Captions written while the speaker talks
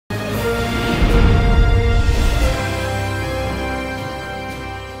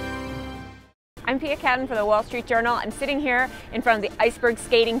I'm Catton for the Wall Street Journal. I'm sitting here in front of the Iceberg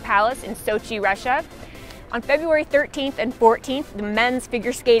Skating Palace in Sochi, Russia. On February 13th and 14th, the men's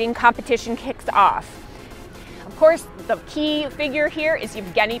figure skating competition kicks off. Of course, the key figure here is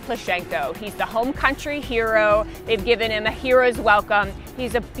Evgeni Plushenko. He's the home country hero. They've given him a hero's welcome.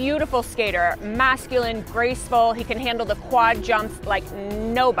 He's a beautiful skater, masculine, graceful. He can handle the quad jumps like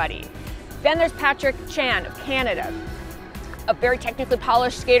nobody. Then there's Patrick Chan of Canada, a very technically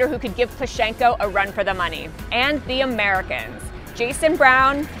polished skater who could give Plushenko a run for the money. And the Americans, Jason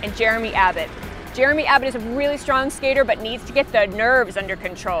Brown and Jeremy Abbott. Jeremy Abbott is a really strong skater but needs to get the nerves under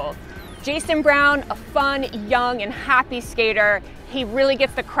control. Jason Brown, a fun, young, and happy skater. He really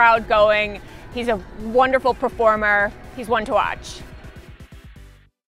gets the crowd going. He's a wonderful performer. He's one to watch.